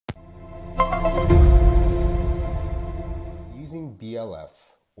using BLF,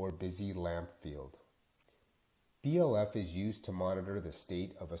 or busy lamp field. BLF is used to monitor the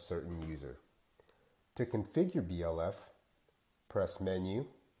state of a certain user. To configure BLF, press Menu,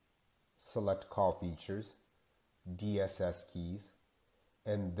 select Call Features, DSS keys,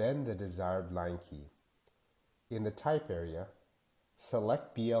 and then the desired line key. In the Type area,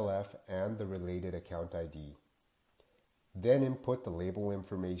 select BLF and the related account ID. Then input the label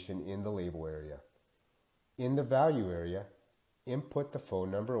information in the label area. In the Value area, input the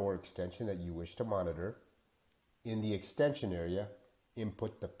phone number or extension that you wish to monitor. In the Extension area,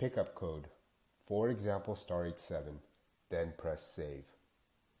 input the pickup code, for example *87, then press Save.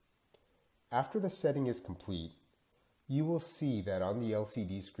 After the setting is complete, you will see that on the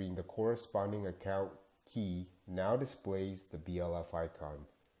LCD screen the corresponding account key now displays the BLF icon.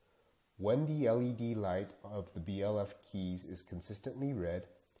 When the LED light of the BLF keys is consistently red,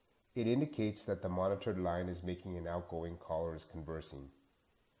 it indicates that the monitored line is making an outgoing call or is conversing.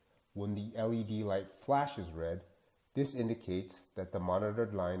 When the LED light flashes red, this indicates that the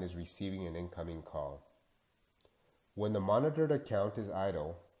monitored line is receiving an incoming call. When the monitored account is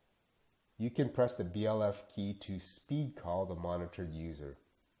idle, you can press the BLF key to speed call the monitored user.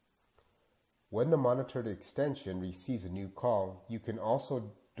 When the monitored extension receives a new call, you can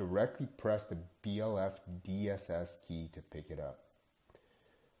also directly press the BLF DSS key to pick it up.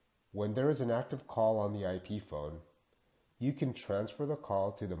 When there is an active call on the IP phone, you can transfer the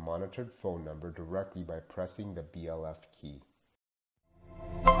call to the monitored phone number directly by pressing the BLF key.